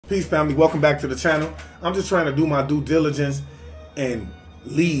Peace, family. Welcome back to the channel. I'm just trying to do my due diligence and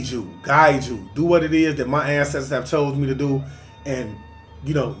lead you, guide you, do what it is that my ancestors have told me to do, and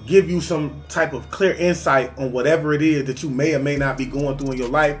give you some type of clear insight on whatever it is that you may or may not be going through in your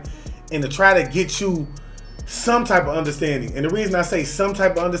life, and to try to get you some type of understanding. And the reason I say some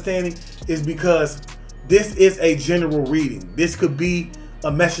type of understanding is because this is a general reading. This could be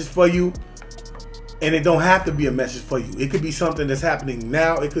a message for you, and it don't have to be a message for you. It could be something that's happening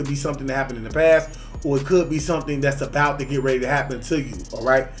now. It could be something that happened in the past, or it could be something that's about to get ready to happen to you, all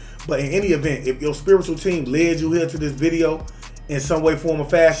right? But in any event, if your spiritual team led you here to this video in some way, form, or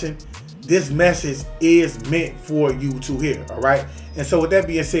fashion, this message is meant for you to hear, all right? And so with that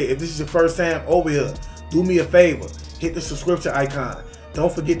being said, if this is your first time over here, do me a favor, hit the subscription icon.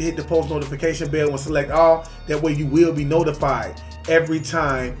 Don't forget to hit the post notification bell and select all. That way you will be notified every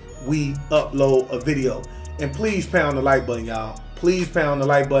time we upload a video. And please pound the like button, y'all. Please pound the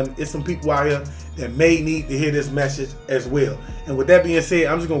like button. There's some people out here that may need to hear this message as well. And with that being said,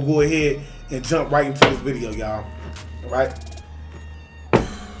 I'm just gonna go ahead and jump right into this video, y'all. All right. Matter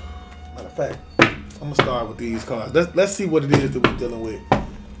of fact, I'm gonna start with these cards. Let's see what it is that we're dealing with.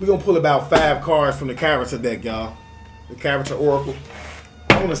 We're gonna pull about 5 cards from the character deck, y'all. The character oracle.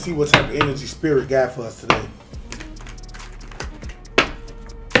 I want to see what type of energy spirit got for us today.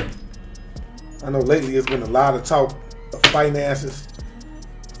 I know lately it's been a lot of talk of finances.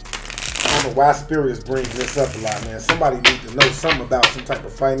 I don't know why spirit is bringing this up a lot, man. Somebody needs to know something about some type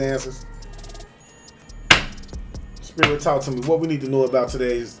of finances. Spirit, talk to me. What we need to know about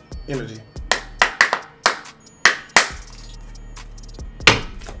today's energy.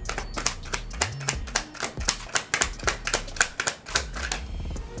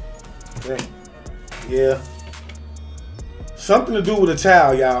 Okay. Yeah. Something to do with a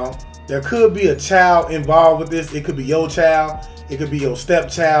child, y'all. There could be a child involved with this. It could be your child. It could be your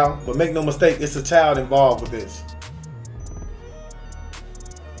stepchild. But make no mistake, it's a child involved with this.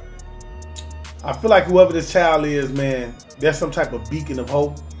 I feel like whoever this child is, man, there's some type of beacon of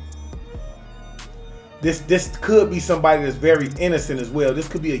hope. This could be somebody that's very innocent as well. This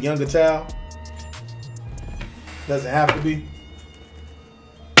could be a younger child. Doesn't have to be.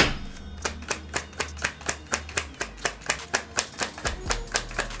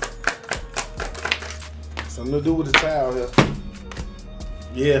 Something to do with the child here.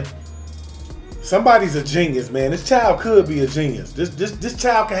 Yeah. Somebody's a genius, man. This child could be a genius. This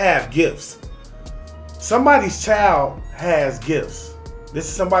child can have gifts. Somebody's child has gifts. This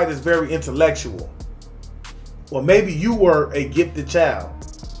is somebody that's very intellectual. Or maybe you were a gifted child.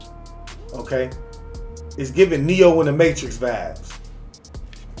 Okay? It's giving Neo in the Matrix vibes.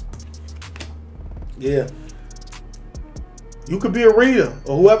 Yeah. You could be a reader,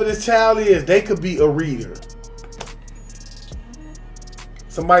 or whoever this child is, they could be a reader.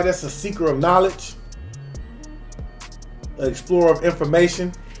 Somebody that's a seeker of knowledge, an explorer of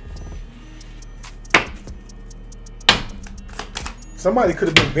information. Somebody could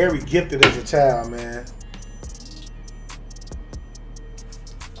have been very gifted as a child, man.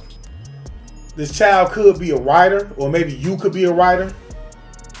 This child could be a writer, or maybe you could be a writer.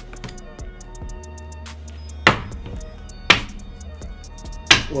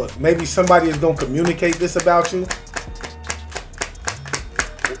 Or maybe somebody is going to communicate this about you.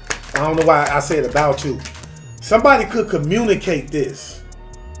 I don't know why I said about you. Somebody could communicate this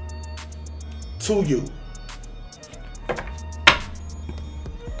to you.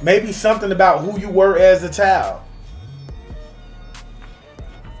 Maybe something about who you were as a child.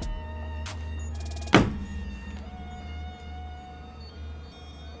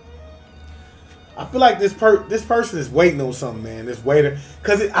 I feel like this person is waiting on something, man. This waiter,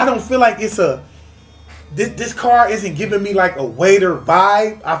 because I don't feel like it's a. This card isn't giving me like a waiter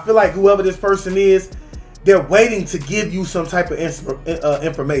vibe. I feel like whoever this person is, they're waiting to give you some type of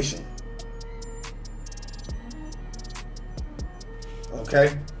information.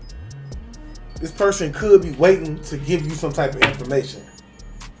 Okay? This person could be waiting to give you some type of information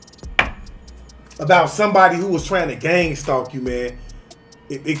about somebody who was trying to gang stalk you, man.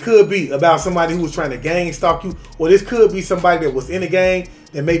 It could be about somebody who was trying to gang stalk you, or this could be somebody that was in a gang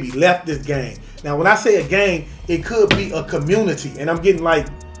that maybe left this gang. Now, when I say a gang, it could be a community, and I'm getting like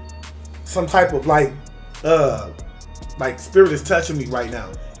some type of like spirit is touching me right now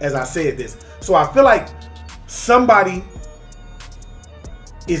as I said this. So I feel like somebody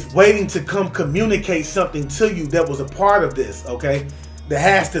is waiting to come communicate something to you that was a part of this, okay? That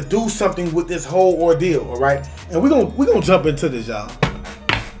has to do something with this whole ordeal, all right? And we're gonna jump into this, y'all.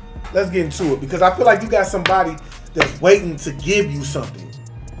 Let's get into it, because I feel like you got somebody that's waiting to give you something.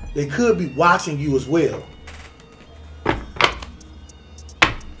 They could be watching you as well.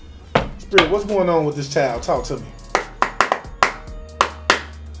 Spirit, what's going on with this child? Talk to me.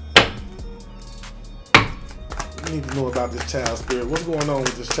 We need to know about this child, Spirit. What's going on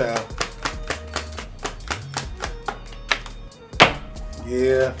with this child?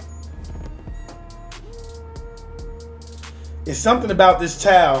 Yeah. It's something about this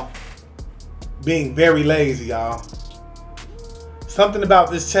child being very lazy, y'all. Something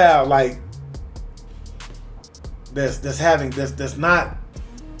about this child, like, that's not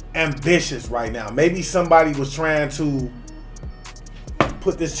ambitious right now. Maybe somebody was trying to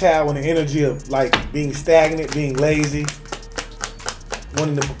put this child in the energy of like being stagnant, being lazy,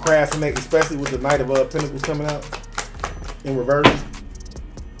 wanting to procrastinate, especially with the Knight of Pentacles coming out in reverse.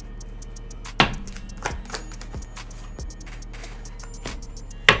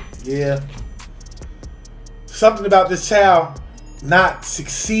 Yeah. Something about this child not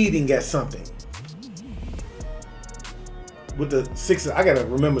succeeding at something. With the six, I gotta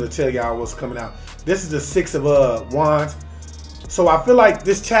remember to tell y'all what's coming out. This is the Six of Wands. So I feel like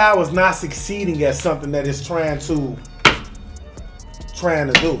this child is not succeeding at something that it's trying to do.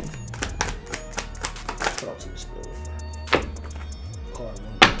 Talk to the Spirit. Card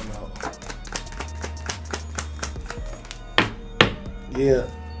one come out. Yeah.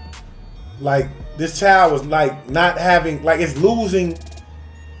 Like this child was like not having, like it's losing.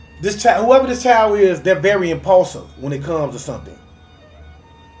 This child, whoever this child is, they're very impulsive when it comes to something.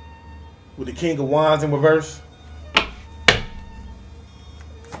 With the King of Wands in reverse.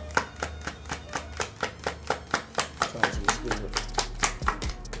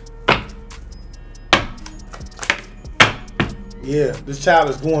 Yeah, this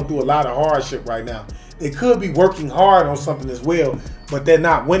child is going through a lot of hardship right now. They could be working hard on something as well, but they're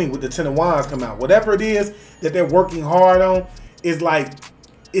not winning with the Ten of Wands come out. Whatever it is that they're working hard on is like,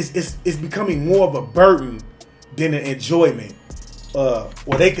 it's becoming more of a burden than an enjoyment. Or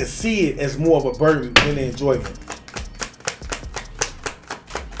they could see it as more of a burden than an enjoyment.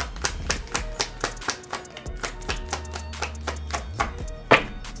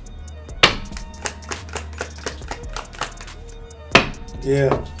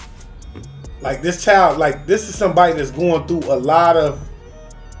 Yeah. Like this child, like this is somebody that's going through a lot of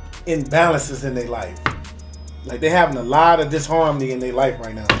imbalances in their life. Like they're having a lot of disharmony in their life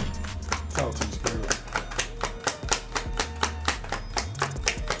right now. Talk to the Spirit.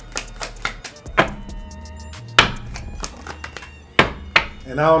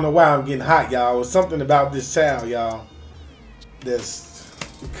 And I don't know why I'm getting hot, y'all. It's something about this child, y'all, it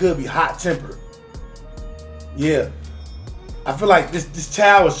could be hot tempered. Yeah. I feel like this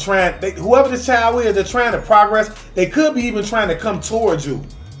child is trying, whoever this child is, they're trying to progress. They could be even trying to come towards you.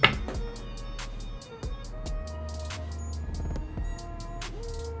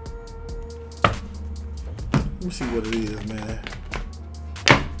 Let me see what it is, man.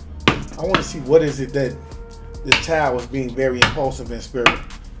 I want to see what is it that this child was being very impulsive in spirit.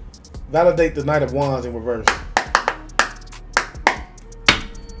 Validate the Knight of Wands in reverse.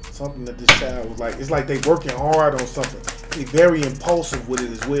 Something that this child was like, it's like they working hard on something. They very impulsive with it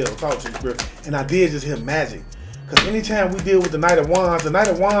as well. Talk to the Spirit. And I did just hear magic. Because anytime we deal with the Knight of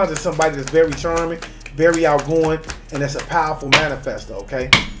Wands is somebody that's very charming, very outgoing, and that's a powerful manifesto, okay?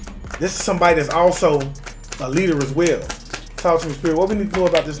 This is somebody that's also a leader as well. Talk to the Spirit. What we need to know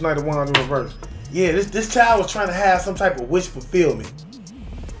about this Knight of Wands in reverse? Yeah, this child was trying to have some type of wish fulfillment.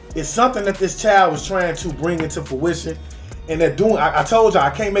 It's something that this child was trying to bring into fruition. And they're doing, I told y'all, I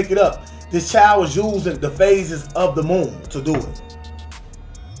can't make it up. This child was using the phases of the moon to do it.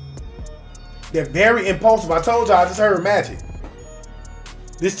 They're very impulsive. I told y'all, I just heard magic.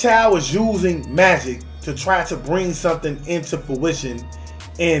 This child was using magic to try to bring something into fruition.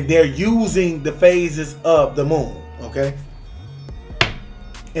 And they're using the phases of the moon, okay?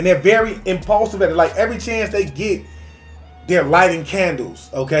 And they're very impulsive at it. Like every chance they get, they're lighting candles,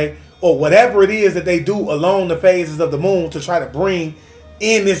 okay? Or whatever it is that they do along the phases of the moon to try to bring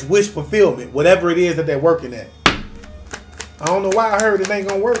in this wish fulfillment, whatever it is that they're working at. I don't know why I heard it ain't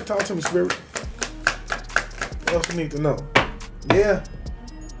gonna work. Talk to me, Spirit. What else you need to know? Yeah.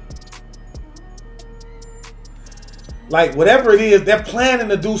 Like whatever it is, they're planning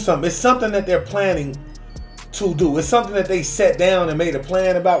to do something. It's something that they're planning to do. It's something that they sat down and made a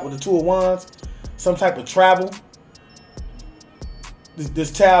plan about with the Two of Wands. Some type of travel.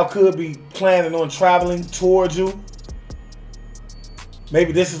 This child could be planning on traveling towards you.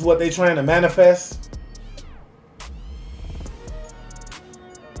 Maybe this is what they're trying to manifest.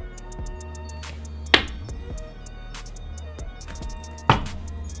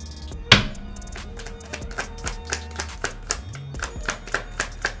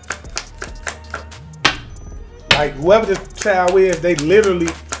 Like whoever this child is, they literally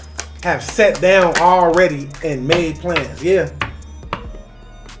have sat down already and made plans. Yeah.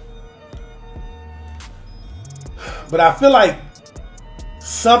 But I feel like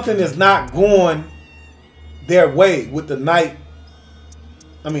something is not going their way with the Knight.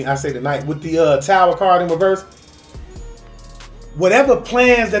 I mean, I say the Knight with the Tower card in reverse. Whatever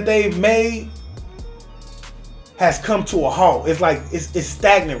plans that they've made has come to a halt. It's like it's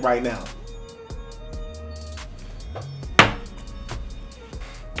stagnant right now.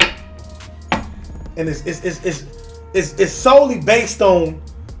 And it's solely based on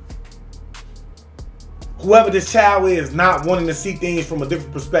whoever this child is not wanting to see things from a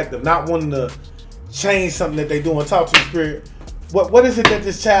different perspective, not wanting to change something that they're doing. Talk to the spirit. What is it that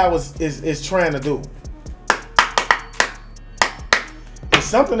this child is trying to do? It's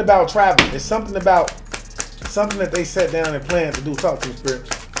something about traveling. It's something that they sat down and planned to do. Talk to the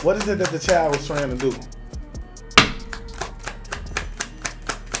spirit. What is it that the child was trying to do?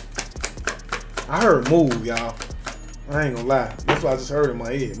 I heard move, y'all. I ain't gonna lie. That's what I just heard in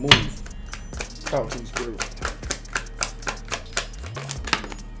my head. Move. Talk to the spirit.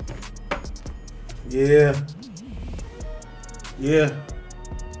 Yeah. Yeah.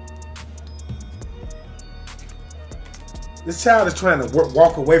 This child is trying to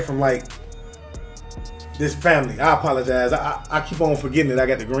walk away from like this family. I apologize. I keep on forgetting that I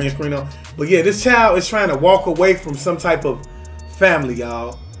got the green screen on. But yeah, this child is trying to walk away from some type of family,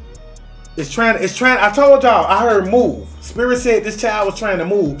 y'all. It's trying. I told y'all. I heard move. Spirit said this child was trying to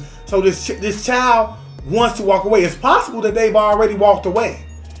move. So this child wants to walk away. It's possible that they've already walked away.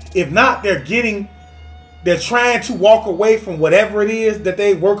 If not, they're trying to walk away from whatever it is that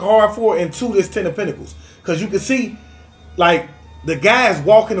they work hard for into this 10 of Pentacles. Because you can see, like, the guy is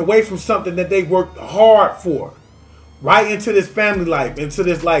walking away from something that they worked hard for. Right into this family life, into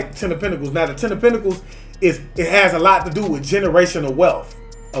this, like, 10 of Pentacles. Now, the 10 of Pentacles, it has a lot to do with generational wealth.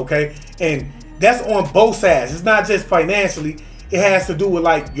 Okay? And that's on both sides. It's not just financially. It has to do with,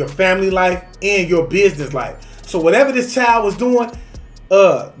 like, your family life and your business life. So whatever this child was doing,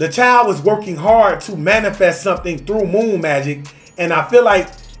 the child was working hard to manifest something through moon magic, and I feel like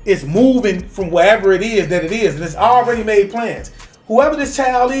it's moving from wherever it is that it is, and it's already made plans. Whoever this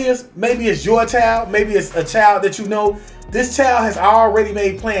child is, maybe it's your child, maybe it's a child that you know, this child has already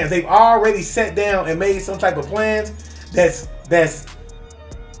made plans. They've already sat down and made some type of plans that's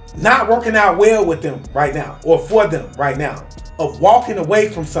not working out well with them right now, or for them right now, of walking away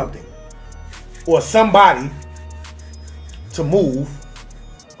from something or somebody to move.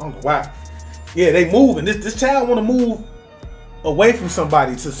 I don't know why. Yeah, they moving. This child want to move away from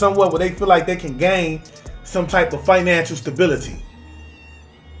somebody to somewhere where they feel like they can gain some type of financial stability.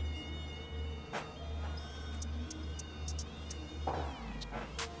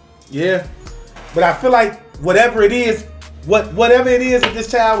 Yeah, but I feel like whatever it is that this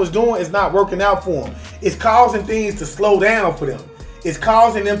child was doing is not working out for them. It's causing things to slow down for them. It's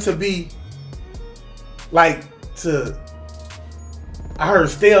causing them to be like I heard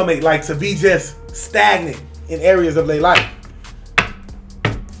stalemate, like to be just stagnant in areas of their life.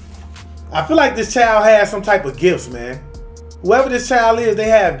 I feel like this child has some type of gifts, man. Whoever this child is, they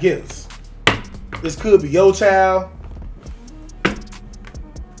have gifts. This could be your child.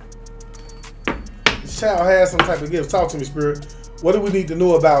 This child has some type of gifts. Talk to me, Spirit. What do we need to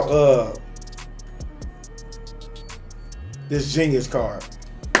know about this Genius card?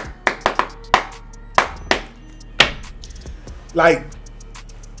 Like,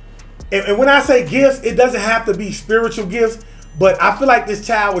 and when I say gifts, it doesn't have to be spiritual gifts, but I feel like this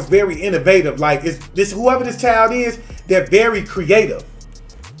child was very innovative. Like, whoever this child is, they're very creative.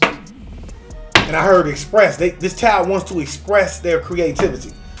 And I heard express. This child wants to express their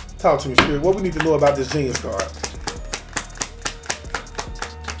creativity. Talk to me, Spirit. What we need to know about this Genius card?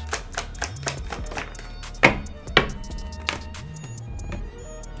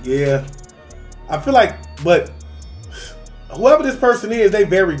 Yeah. I feel like, but whoever this person is, they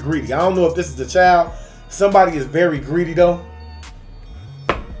very greedy. I don't know if this is the child. Somebody is very greedy, though.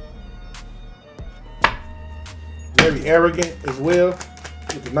 Very arrogant as well.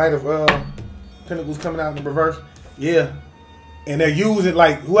 With the Knight of Pentacles coming out in the reverse. Yeah. And they're using,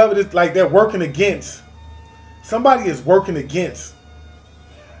 like, whoever this, like, they're working against. Somebody is working against.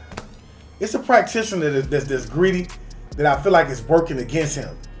 It's a practitioner that's greedy that I feel like is working against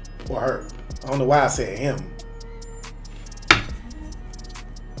him or her. I don't know why I said him.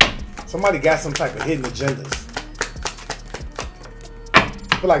 Somebody got some type of hidden agendas.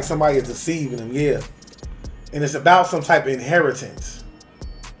 I feel like somebody is deceiving them, yeah. And it's about some type of inheritance.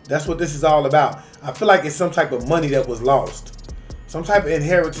 That's what this is all about. I feel like it's some type of money that was lost. Some type of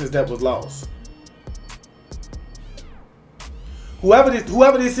inheritance that was lost. whoever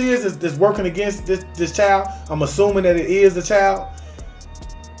this is that's working against this child, I'm assuming that it is the child.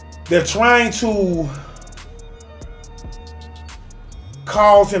 They're trying to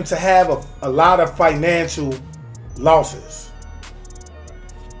cause him to have a lot of financial losses.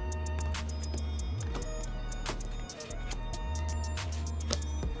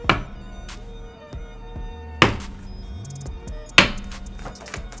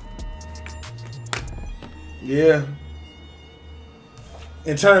 Yeah.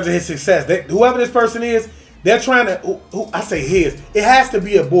 In terms of his success, whoever this person is, they're trying to. I say his. It has to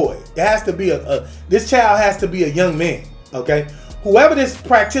be a boy. It has to be this child has to be a young man. Okay. Whoever this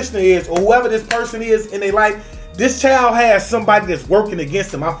practitioner is, or whoever this person is in their life, this child has somebody that's working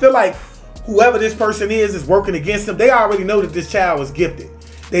against them. I feel like whoever this person is working against them. They already know that this child is gifted.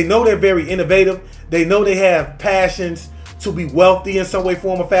 They know they're very innovative. They know they have passions to be wealthy in some way,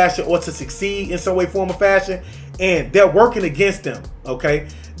 form, or fashion, or to succeed in some way, form, or fashion. And they're working against them, okay?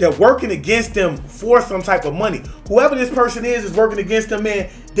 They're working against them for some type of money. Whoever this person is working against them, man,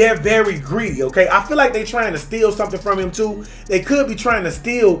 they're very greedy, okay? I feel like they're trying to steal something from him too. They could be trying to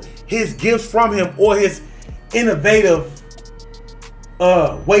steal his gifts from him or his innovative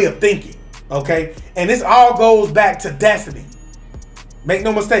way of thinking, okay? And this all goes back to destiny. Make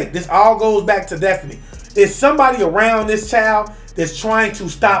no mistake, this all goes back to destiny. There's somebody around this child that's trying to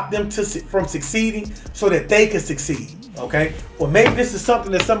stop them from succeeding so that they can succeed, okay? Or maybe this is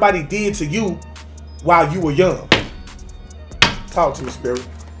something that somebody did to you while you were young. Talk to me, Spirit.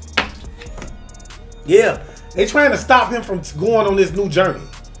 Yeah, they're trying to stop him from going on this new journey.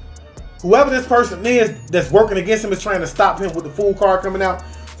 Whoever this person is that's working against him is trying to stop him with the Fool card coming out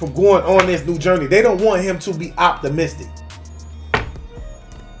from going on this new journey. They don't want him to be optimistic.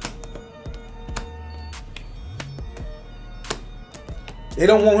 They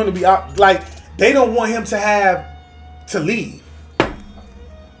don't want him to be like, they don't want him to leave.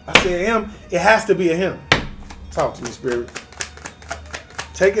 I said him, it has to be a him. Talk to me, Spirit.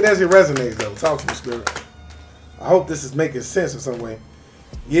 Take it as it resonates, though. Talk to me, Spirit. I hope this is making sense in some way.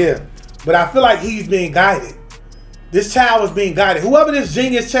 Yeah, but I feel like he's being guided. This child is being guided. Whoever this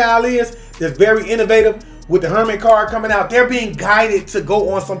genius child is, that's very innovative with the Hermit card coming out, they're being guided to go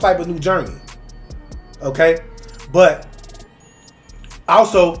on some type of new journey. Okay? But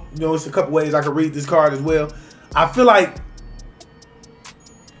also, you know, it's a couple ways I could read this card as well. I feel like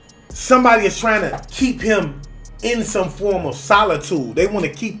somebody is trying to keep him in some form of solitude. They want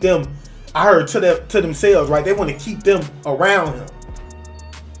to keep them, I heard, to themselves, right? They want to keep them around him.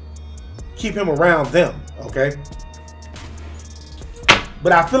 Keep him around them, okay?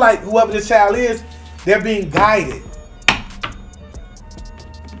 But I feel like whoever this child is, they're being guided.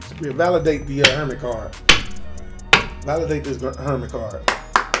 Spirit, validate the Hermit card. Validate this Hermit card.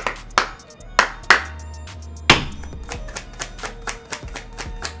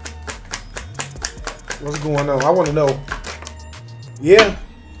 What's going on? I want to know. Yeah.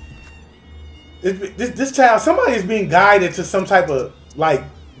 This child, somebody is being guided to some type of like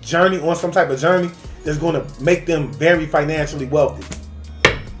journey, on some type of journey that's going to make them very financially wealthy.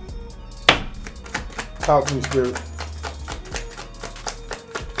 Talk to me, Spirit.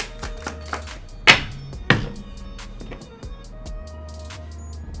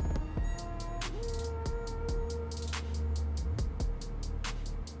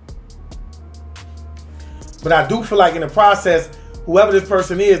 But I do feel like in the process, whoever this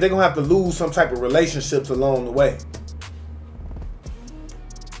person is, they're going to have to lose some type of relationships along the way.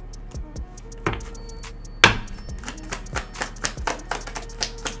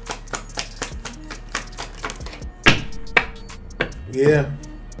 Yeah.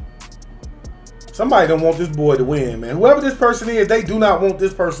 Somebody don't want this boy to win, man. Whoever this person is, they do not want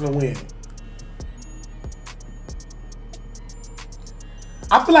this person to win.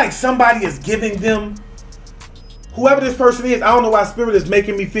 I feel like somebody is giving them, whoever this person is, I don't know why Spirit is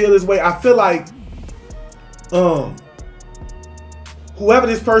making me feel this way. I feel like whoever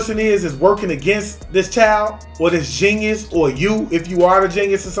this person is working against this child or this genius, or you, if you are the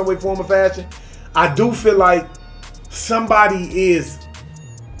genius in some way, form, or fashion. I do feel like somebody is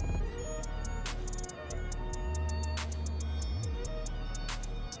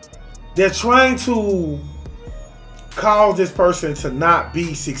they're trying to cause this person to not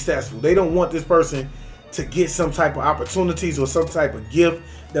be successful. They don't want this person to get some type of opportunities or some type of gift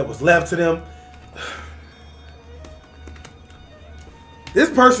that was left to them. This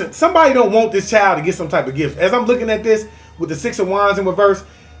person, somebody don't want this child to get some type of gift. As I'm looking at this with the Six of Wands in reverse,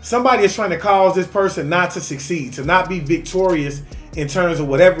 somebody is trying to cause this person not to succeed, to not be victorious in terms of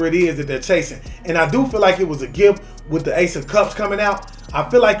whatever it is that they're chasing. And I do feel like it was a gift with the Ace of Cups coming out. I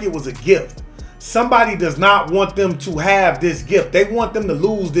feel like it was a gift. somebody does not want them to have this gift. They want them to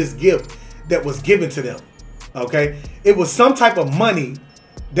lose this gift that was given to them. Okay? It was some type of money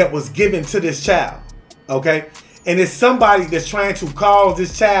that was given to this child. Okay? And it's somebody that's trying to cause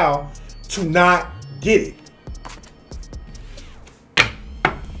this child to not get it.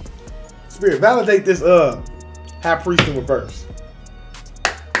 Spirit, validate this high priest in reverse.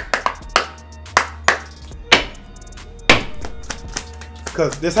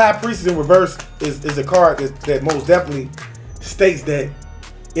 Because this high priest in reverse is a card that most definitely states that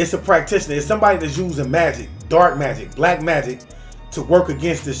it's a practitioner. It's somebody that's using magic, dark magic, black magic to work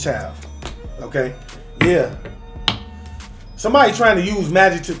against this child. Okay? Yeah. Somebody trying to use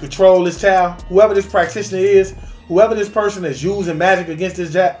magic to control this child. Whoever this practitioner is, whoever this person is using magic against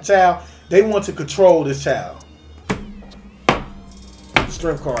this child, they want to control this child.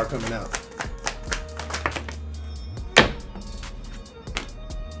 Strength card coming out.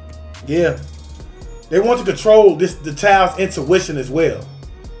 Yeah. They want to control the child's intuition as well.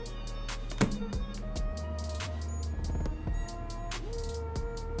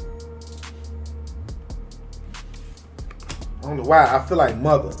 I don't know why. I feel like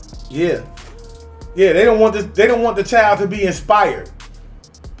mother. Yeah. Yeah, they don't want this, they don't want the child to be inspired.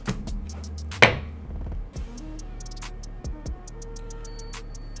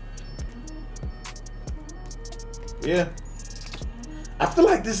 Yeah. I feel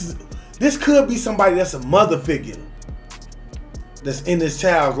like this could be somebody that's a mother figure that's in this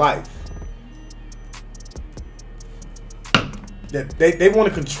child's life. That they want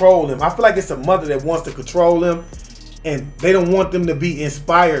to control them. I feel like it's a mother that wants to control them, and they don't want them to be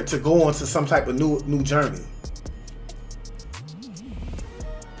inspired to go on to some type of new journey.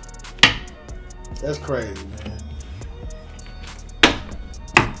 That's crazy, man.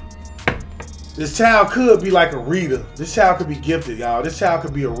 This child could be like a reader. This child could be gifted, y'all. This child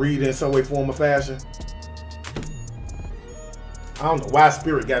could be a reader in some way, form, or fashion. I don't know why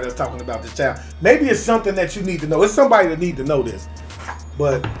Spirit got us talking about this child. Maybe it's something that you need to know. It's somebody that need to know this.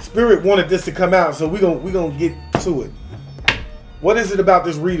 But Spirit wanted this to come out, so we're gonna get to it. What is it about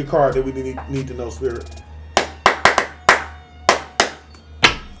this reader card that we need to know, Spirit?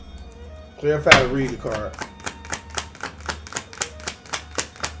 Clarify the reader card.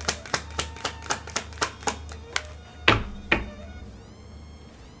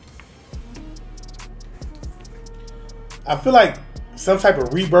 I feel like some type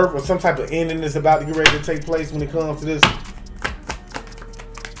of rebirth or some type of ending is about to get ready to take place when it comes to this.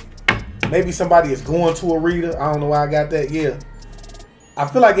 Maybe somebody is going to a reader. I don't know why I got that. Yeah. I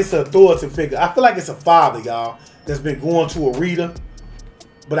feel like it's an authority figure. I feel like it's a father, y'all, that's been going to a reader.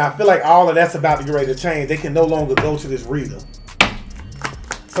 But I feel like all of that's about to get ready to change. They can no longer go to this reader.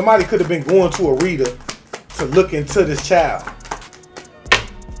 Somebody could have been going to a reader to look into this child.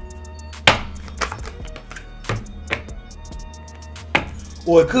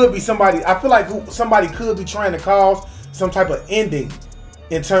 Or it could be somebody, I feel like somebody could be trying to cause some type of ending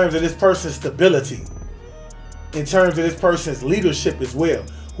in terms of this person's stability, in terms of this person's leadership as well.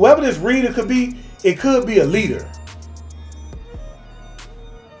 Whoever this reader could be, it could be a leader.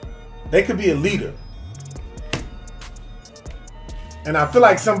 They could be a leader. And I feel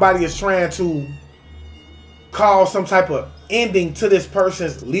like somebody is trying to cause some type of ending to this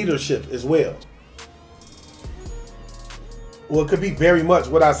person's leadership as well. Well, it could be very much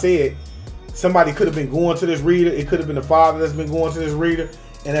what I said. Somebody could have been going to this reader. It could have been the father that's been going to this reader,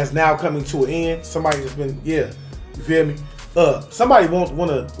 and that's now coming to an end. Somebody that's been, yeah, you feel me? Somebody want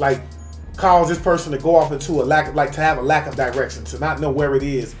to like cause this person to go off into a lack of, like, to have a lack of direction, to not know where it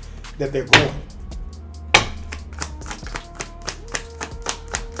is that they're going.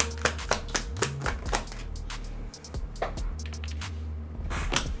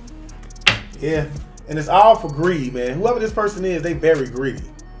 Yeah. And it's all for greed, man. Whoever this person is, they very greedy.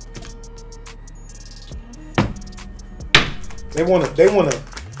 They wanna,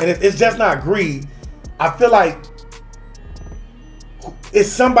 and it's just not greed. I feel like it's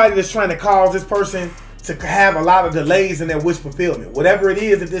somebody that's trying to cause this person to have a lot of delays in their wish fulfillment. Whatever it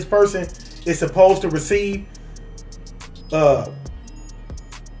is that this person is supposed to receive,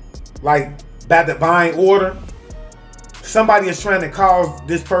 like by divine order, somebody is trying to cause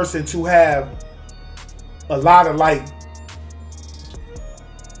this person to have a lot of like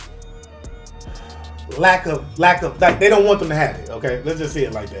lack of like they don't want them to have it. Okay, let's just say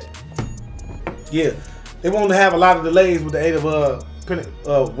it like that. Yeah, they want to have a lot of delays with the Eight of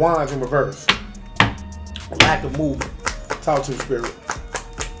Wands in reverse. Lack of movement. Talk to Spirit.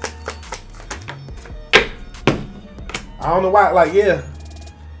 I don't know why. Like, yeah,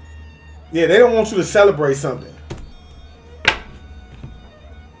 they don't want you to celebrate something.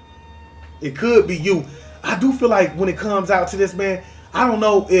 It could be you. I do feel like when it comes out to this, man, I don't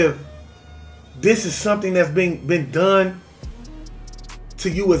know if this is something that's been done to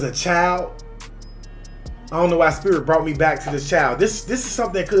you as a child. I don't know why Spirit brought me back to this child. This is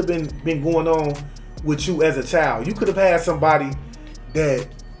something that could have been going on with you as a child. You could have had somebody that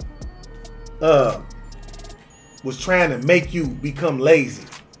was trying to make you become lazy,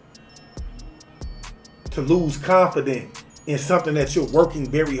 to lose confidence in something that you're working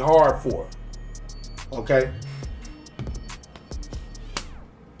very hard for. Okay?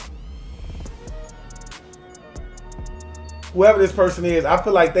 Whoever this person is, I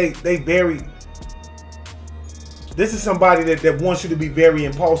feel like they very... This is somebody that wants you to be very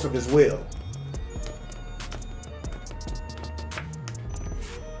impulsive as well.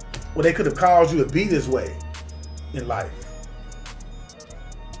 Well, they could have caused you to be this way in life.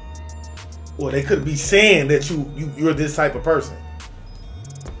 Or they could be saying that you're this type of person.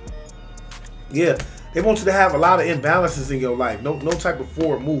 Yeah, they want you to have a lot of imbalances in your life. No type of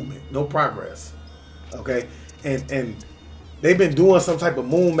forward movement, no progress. Okay? And they've been doing some type of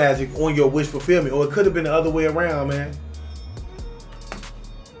moon magic on your wish fulfillment. Or it could have been the other way around, man.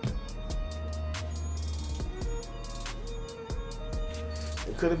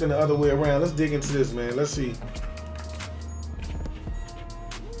 It could have been the other way around. Let's dig into this, man. Let's see.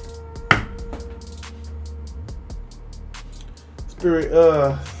 Spirit,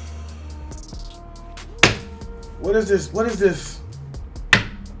 what is this? What is this?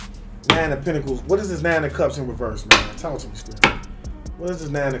 Nine of Pentacles. What is this Nine of Cups in reverse, man? Talk to me, Spirit. What is this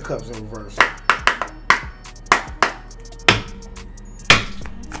Nine of Cups in reverse?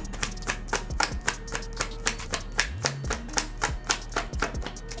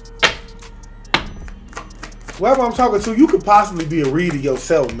 Whoever I'm talking to, you could possibly be a reader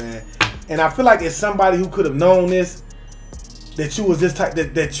yourself, man. And I feel like it's somebody who could have known this, that you was this type,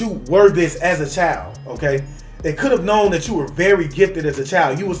 that you were this as a child, okay? They could have known that you were very gifted as a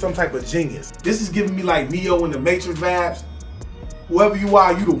child. You were some type of genius. This is giving me like Neo in the Matrix vibes. Whoever you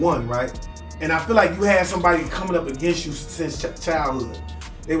are, you the one, right? And I feel like you had somebody coming up against you since childhood.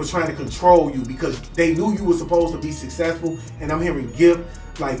 They were trying to control you because they knew you were supposed to be successful. And I'm hearing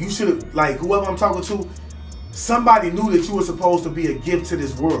gift. Like you should have, like whoever I'm talking to, somebody knew that you were supposed to be a gift to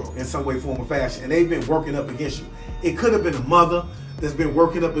this world in some way, form, or fashion. And they've been working up against you. It could have been a mother that's been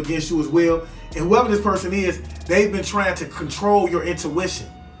working up against you as well. And whoever this person is, they've been trying to control your intuition.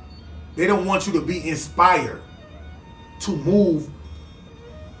 They don't want you to be inspired to move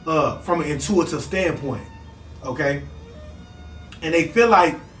from an intuitive standpoint, okay? And they feel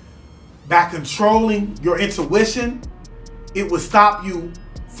like by controlling your intuition, it would stop you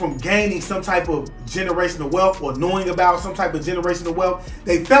from gaining some type of generational wealth or knowing about some type of generational wealth.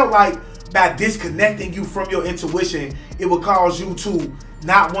 They felt like by disconnecting you from your intuition, it would cause you to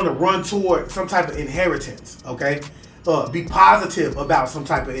not want to run toward some type of inheritance, okay? Be positive about some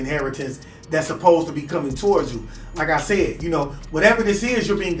type of inheritance that's supposed to be coming towards you. Like I said, you know, whatever this is,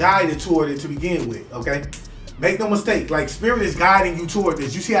 you're being guided toward it to begin with, okay? Make no mistake, like Spirit is guiding you toward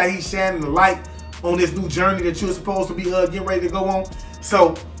this. You see how he's shining the light on this new journey that you're supposed to be getting ready to go on?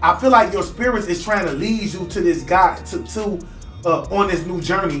 So I feel like your Spirit is trying to lead you to this guide, on this new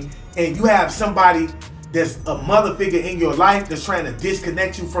journey. And you have somebody that's a mother figure in your life that's trying to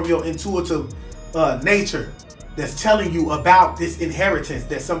disconnect you from your intuitive nature, that's telling you about this inheritance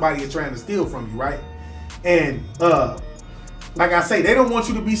that somebody is trying to steal from you, right? And like I say, they don't want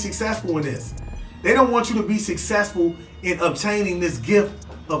you to be successful in this. They don't want you to be successful in obtaining this gift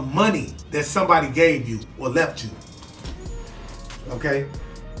of money that somebody gave you or left you, okay?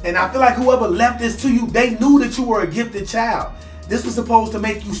 And I feel like whoever left this to you, they knew that you were a gifted child. This was supposed to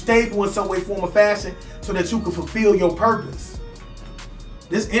make you stable in some way, form, or fashion so that you could fulfill your purpose.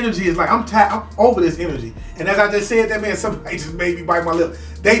 This energy is like, I'm over this energy. And as I just said that, man, somebody just made me bite my lip.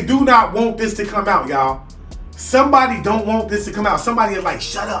 They do not want this to come out, y'all. Somebody don't want this to come out. Somebody is like,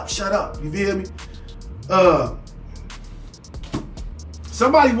 shut up, shut up. You feel me?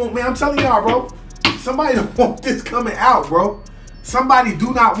 Somebody won't, man, I'm telling y'all, bro. Somebody don't want this coming out, bro. Somebody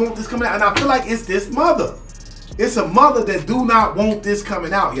do not want this coming out. And I feel like it's this mother. It's a mother that do not want this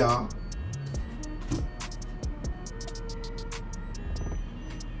coming out, y'all.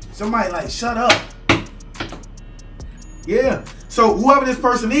 Somebody like, shut up. Yeah. So whoever this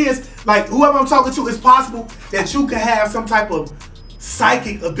person is, like whoever I'm talking to, it's possible that you could have some type of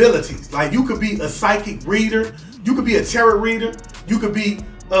psychic abilities. Like you could be a psychic reader. You could be a tarot reader. You could be,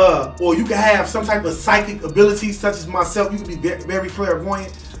 or you could have some type of psychic abilities such as myself. You could be very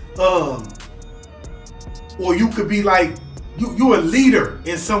clairvoyant. Or you could be like, you're a leader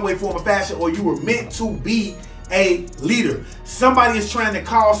in some way, form, or fashion, or you were meant to be a leader. Somebody is trying to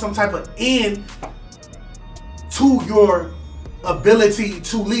call some type of end to your ability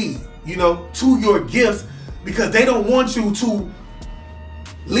to lead, you know, to your gifts, because they don't want you to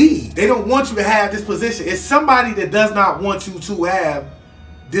lead. They don't want you to have this position. It's somebody that does not want you to have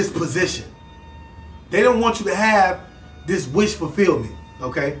this position. They don't want you to have this wish fulfillment,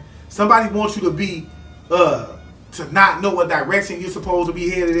 okay? Somebody wants you to be, to not know what direction you're supposed to be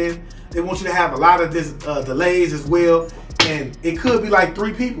headed in. They want you to have a lot of this delays as well. And it could be like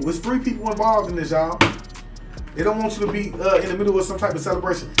 3 people. It's 3 people involved in this, y'all. They don't want you to be in the middle of some type of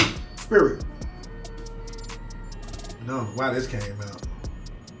celebration. Spirit. I don't know why this came out.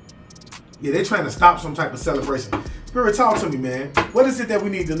 Yeah, they're trying to stop some type of celebration. Spirit, talk to me, man. What is it that we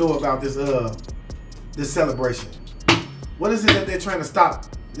need to know about this this celebration? What is it that they're trying to stop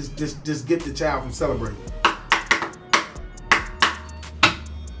this gifted child from celebrating?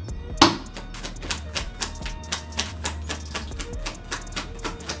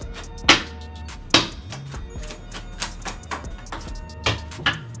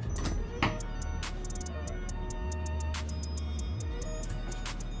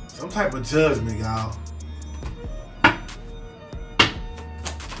 Some type of judgment, y'all.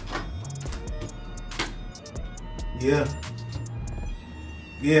 Yeah.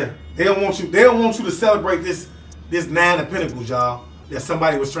 Yeah. They don't want you to celebrate this 9 of Pentacles, y'all, that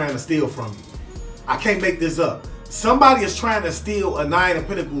somebody was trying to steal from you. I can't make this up. Somebody is trying to steal a 9 of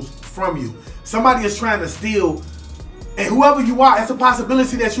Pentacles from you. Somebody is trying to steal, and whoever you are, it's a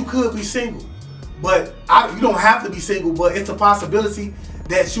possibility that you could be single. But you don't have to be single, but it's a possibility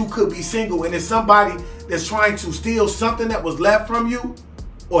that you could be single, and it's somebody that's trying to steal something that was left from you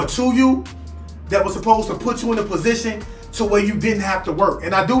or to you that was supposed to put you in a position to where you didn't have to work.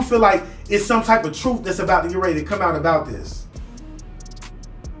 And I do feel like it's some type of truth that's about to get ready to come out about this.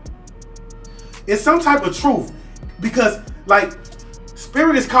 It's some type of truth, because like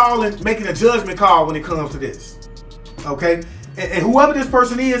Spirit is calling, making a judgment call when it comes to this. Okay? And whoever this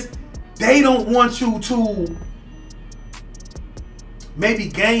person is, they don't want you to maybe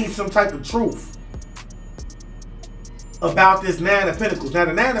gain some type of truth about this 9 of Pentacles. Now,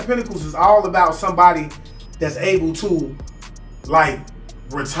 the 9 of Pentacles is all about somebody that's able to, like,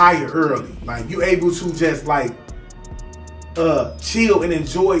 retire early. Like, you able to just, like, chill and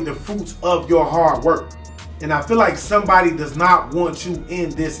enjoy the fruits of your hard work. And I feel like somebody does not want you in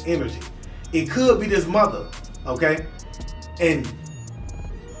this energy. It could be this mother, okay? And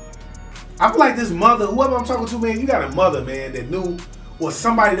I feel like this mother, whoever I'm talking to, man, you got a mother, man, that knew, or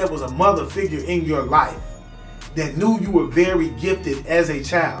somebody that was a mother figure in your life that knew you were very gifted as a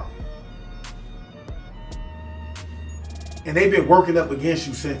child. And they've been working up against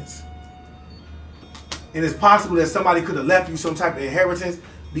you since. And it's possible that somebody could have left you some type of inheritance,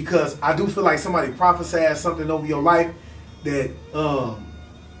 because I do feel like somebody prophesied something over your life that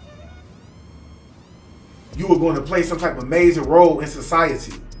you were going to play some type of major role in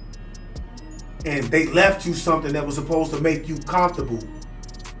society. And they left you something that was supposed to make you comfortable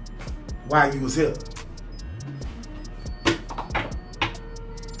while you was here.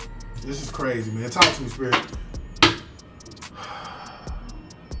 This is crazy, man. Talk to me, Spirit.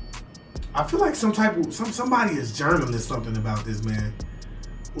 I feel like somebody is journaling something about this, man.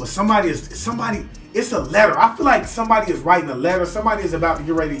 Or it's a letter. I feel like somebody is writing a letter. Somebody is about to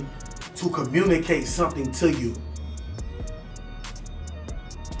get ready to communicate something to you.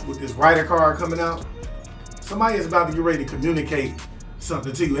 With this writer card coming out, somebody is about to get ready to communicate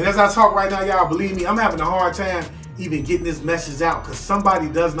something to you. And as I talk right now, y'all, believe me, I'm having a hard time even getting this message out, because somebody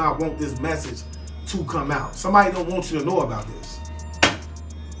does not want this message to come out. Somebody don't want you to know about this.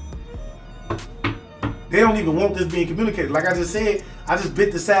 They don't even want this being communicated. Like I just said, I just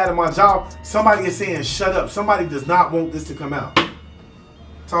bit the side of my jaw. Somebody is saying, shut up. Somebody does not want this to come out.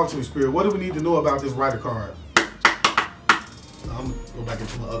 Talk to me, Spirit. What do we need to know about this writer card? I'm going to go back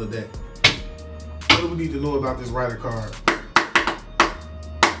into my other deck. What do we need to know about this writer card?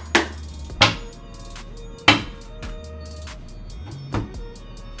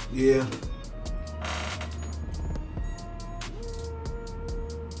 Yeah.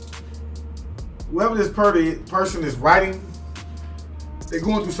 Whoever this person is writing, they're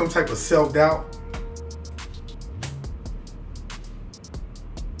going through some type of self-doubt.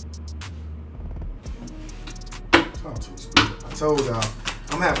 Talk to me, Spirit. I told y'all,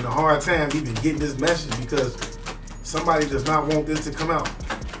 I'm having a hard time even getting this message, because somebody does not want this to come out.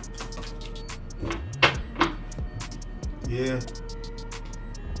 Yeah.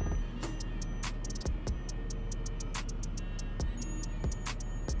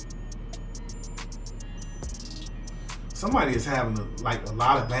 Somebody is having a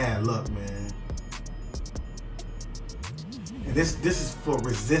lot of bad luck, man. And this is for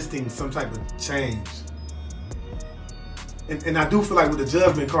resisting some type of change. And I do feel like with the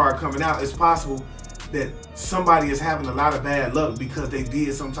Judgment card coming out, it's possible that somebody is having a lot of bad luck because they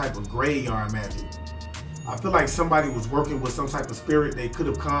did some type of graveyard magic. I feel like somebody was working with some type of spirit. They could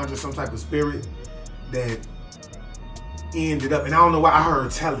have conjured some type of spirit that ended up, and I don't know why I heard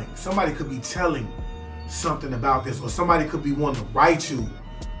telling. Somebody could be telling something about this, or somebody could be wanting to write you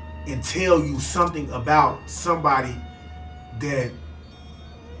and tell you something about somebody that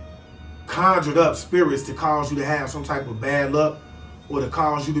conjured up spirits to cause you to have some type of bad luck, or to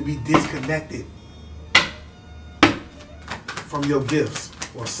cause you to be disconnected from your gifts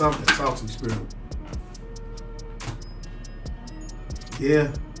or something. Talk to me, spirit.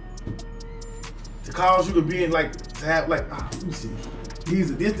 Yeah. To cause you to be in, like, to have, like, let me see.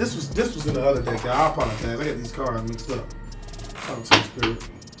 This was in the other deck, y'all. I apologize. I got these cards mixed up. Talk to me, spirit.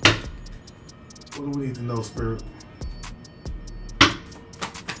 What do we need to know, spirit?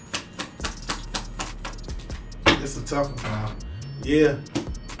 It's a tough one, y'all. Yeah.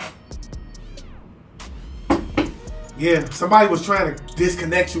 Yeah, somebody was trying to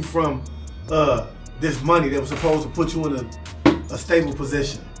disconnect you from this money that was supposed to put you in a stable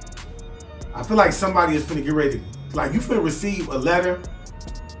position. I feel like somebody is finna get ready. Like, you finna receive a letter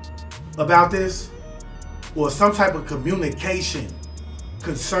about this, or some type of communication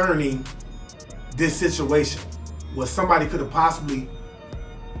concerning this situation, where somebody could have possibly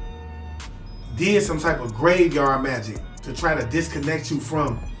did some type of graveyard magic to try to disconnect you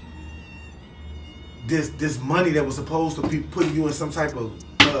from this money that was supposed to be putting you in some type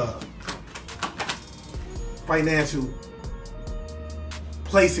of financial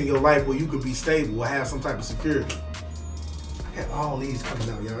place in your life where you could be stable or have some type of security. I got all these coming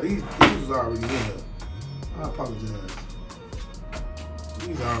out, y'all. These was already in here. I apologize.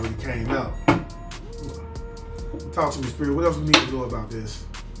 These already came out. Talk to me, spirit. What else we need to know about this?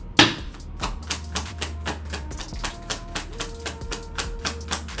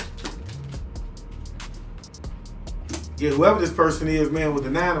 Yeah, whoever this person is, man, with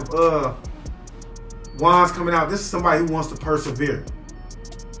the 9 of Wands coming out, this is somebody who wants to persevere.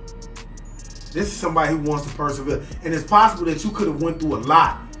 This is somebody who wants to persevere. And it's possible that you could have went through a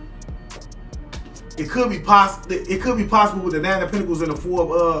lot. It could be possible with the 9 of Pentacles and the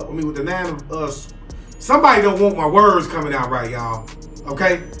 4 of with the 9 of somebody don't want my words coming out right, y'all.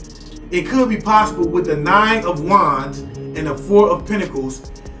 Okay? It could be possible with the 9 of Wands and the 4 of Pentacles.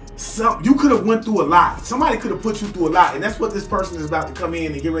 You could have went through a lot. Somebody could have put you through a lot. And that's what this person is about to come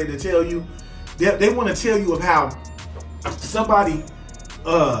in and get ready to tell you. They want to tell you of how somebody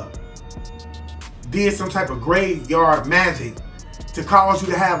did some type of graveyard magic to cause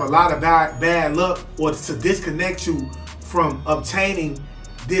you to have a lot of bad luck, or to disconnect you from obtaining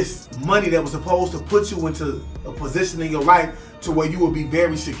this money that was supposed to put you into a position in your life to where you will be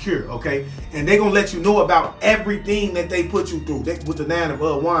very secure, okay? And they're gonna let you know about everything that they put you through with the 9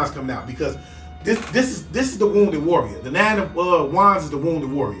 of Wands coming out, because this is the wounded warrior. The 9 of Wands is the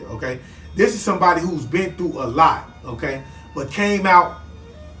wounded warrior, okay? This is somebody who's been through a lot, okay, but came out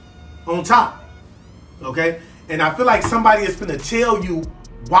on top, okay? And I feel like somebody is gonna tell you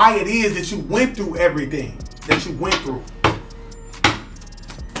why it is that you went through everything that you went through.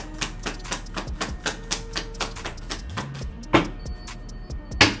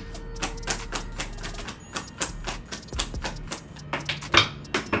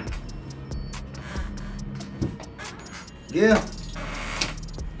 Yeah.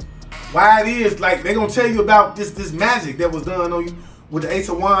 Why it is, like, they're gonna tell you about this magic that was done on you with the Ace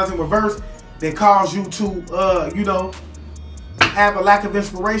of Wands in reverse that caused you to you know, have a lack of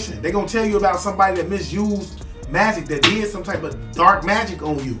inspiration. They're gonna tell you about somebody that misused magic, that did some type of dark magic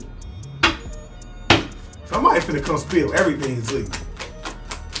on you. Somebody finna come spill everything to you.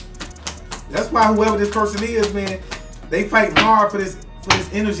 That's why whoever this person is, man, they fight hard for this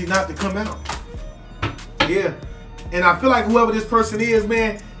energy not to come out. Yeah. And I feel like whoever this person is,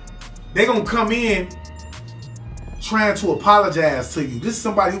 man, they're going to come in trying to apologize to you. This is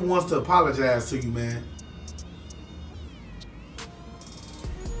somebody who wants to apologize to you, man.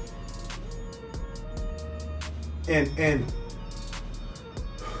 And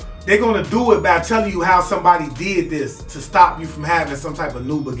they're going to do it by telling you how somebody did this to stop you from having some type of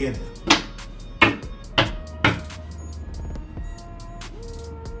new beginning.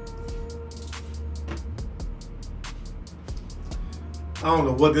 I don't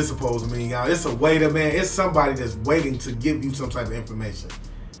know what this is supposed to mean, y'all. It's a waiter, man. It's somebody that's waiting to give you some type of information.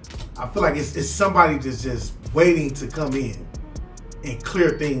 I feel like it's somebody that's just waiting to come in and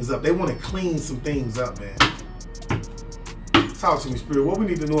clear things up. They want to clean some things up, man. Talk to me, spirit. What we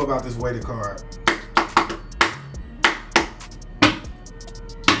need to know about this waiter card?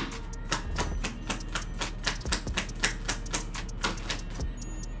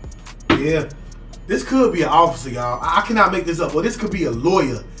 Yeah. This could be an officer, y'all. I cannot make this up. Well, this could be a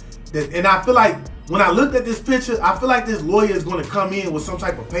lawyer. And I feel like when I looked at this picture, I feel like this lawyer is going to come in with some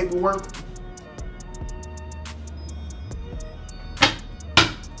type of paperwork.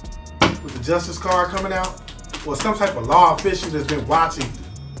 With the justice card coming out. Or some type of law official that's been watching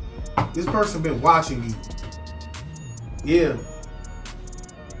you. This person been watching you. Yeah.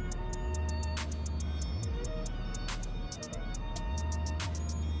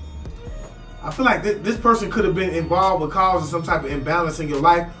 I feel like this person could have been involved with causing some type of imbalance in your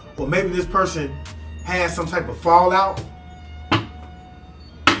life, or maybe this person has some type of fallout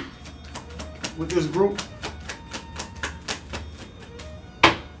with this group.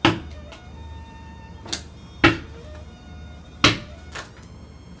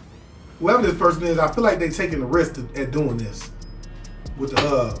 Whoever this person is, I feel like they're taking the risk at doing this with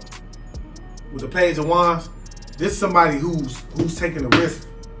the Page of Wands. This is somebody who's taking the risk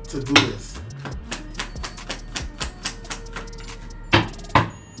to do this.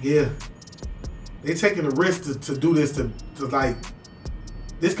 Yeah, they taking the risk to do this to like,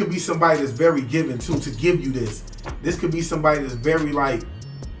 this could be somebody that's very giving too, to give you this. This could be somebody that's very like,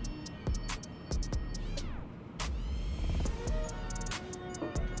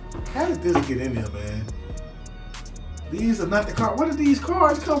 how did this get in there, man? These are not the cards. Where did these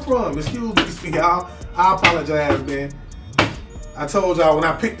cards come from? Excuse me, y'all. I apologize, man. I told y'all when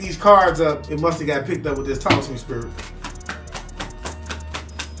I picked these cards up, it must have got picked up with this Talk to Me spirit.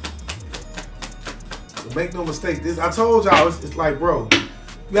 Make no mistake, this, I told y'all, it's like, bro,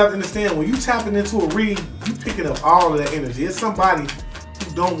 you have to understand, when you tapping into a reading, you picking up all of that energy. It's somebody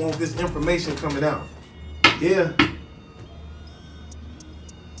who don't want this information coming out. Yeah.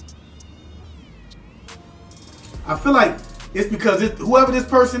 I feel like it's because whoever this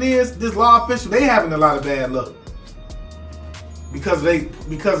person is, this law official, they having a lot of bad luck. Because they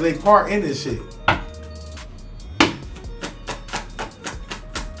part in this shit.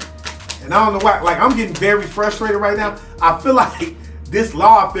 And I don't know why, like, I'm getting very frustrated right now. I feel like this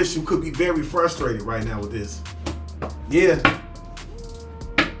law official could be very frustrated right now with this. Yeah.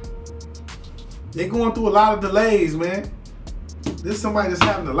 They're going through a lot of delays, man. This is somebody that's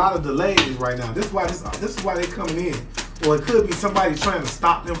having a lot of delays right now. This is why they're coming in. Or it could be somebody trying to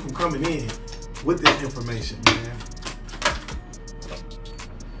stop them from coming in with this information, man.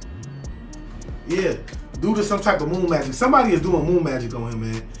 Yeah. Due to some type of moon magic. Somebody is doing moon magic on him,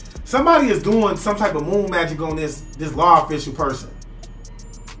 man. Somebody is doing some type of moon magic on this law official person.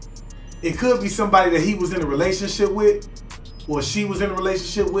 It could be somebody that he was in a relationship with, or she was in a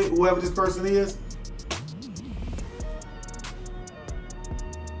relationship with, whoever this person is.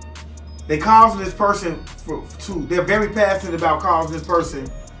 They causing this person they're very passionate about causing this person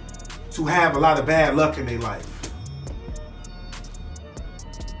to have a lot of bad luck in their life.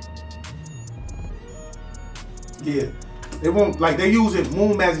 Yeah. They won't, like, they're using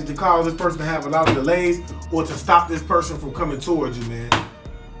moon magic to cause this person to have a lot of delays or to stop this person from coming towards you, man.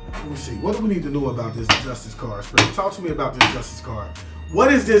 Let me see. What do we need to know about this justice card, Spirit? Talk to me about this justice card.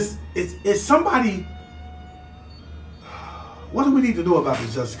 What is this? It's somebody. What do we need to know about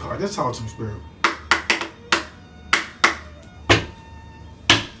this justice card? Let's talk to me, Spirit.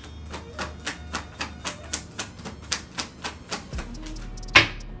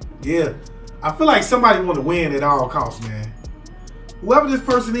 Yeah. I feel like somebody want to win at all costs, man. Whoever this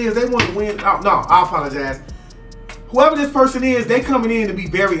person is, they want to win. Oh, no, I apologize. Whoever this person is, they coming in to be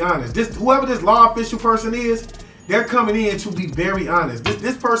very honest. Whoever this law official person is, they're coming in to be very honest.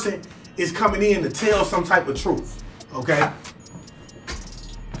 This person is coming in to tell some type of truth. Okay?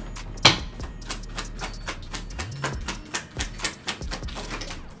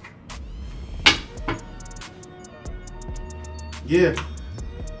 Yeah.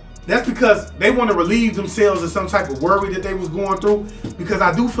 That's because they want to relieve themselves of some type of worry that they was going through. Because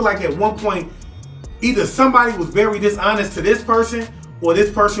I do feel like at one point, either somebody was very dishonest to this person, or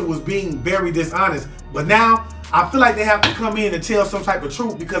this person was being very dishonest. But now, I feel like they have to come in and tell some type of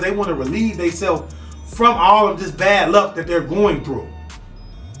truth because they want to relieve themselves from all of this bad luck that they're going through.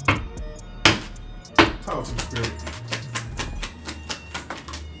 Talk to me, Spirit.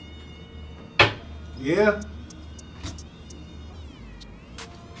 Yeah.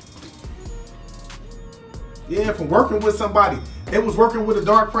 Yeah, from working with somebody. They was working with a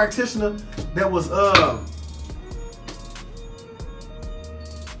dark practitioner that was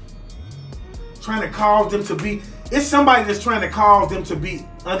trying to cause them to be. It's somebody that's trying to cause them to be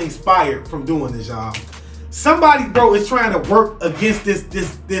uninspired from doing this, y'all. Somebody, bro, is trying to work against this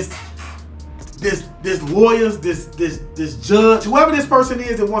lawyers, this judge, whoever this person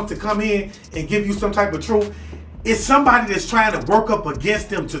is that wants to come in and give you some type of truth. it's somebody that's trying to work up against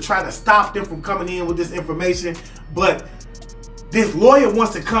them to try to stop them from coming in with this information. But this lawyer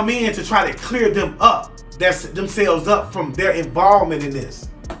wants to come in to try to clear them up, themselves up from their involvement in this.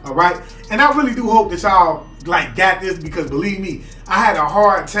 All right, and I really do hope that y'all like got this, because believe me, I had a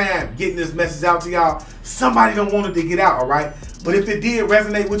hard time getting this message out to y'all. Somebody don't want it to get out. All right, but if it did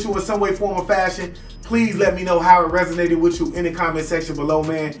resonate with you in some way, form, or fashion, please let me know how it resonated with you in the comment section below,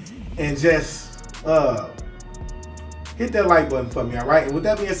 man. And just hit that like button for me, all right? And with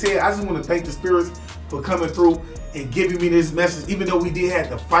that being said, I just want to thank the spirits for coming through and giving me this message, even though we did have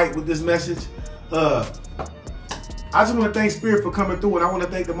to fight with this message. I just want to thank Spirit for coming through, and I want to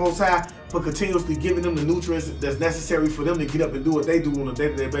thank the Most High for continuously giving them the nutrients that's necessary for them to get up and do what they do on a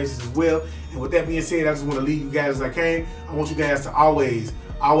day-to-day basis as well. And with that being said, I just want to leave you guys as I came. I want you guys to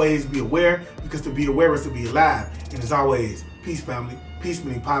always be aware, because to be aware is to be alive. And as always, peace, family. Peace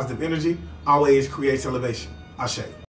meaning positive energy always creates elevation. Ashe.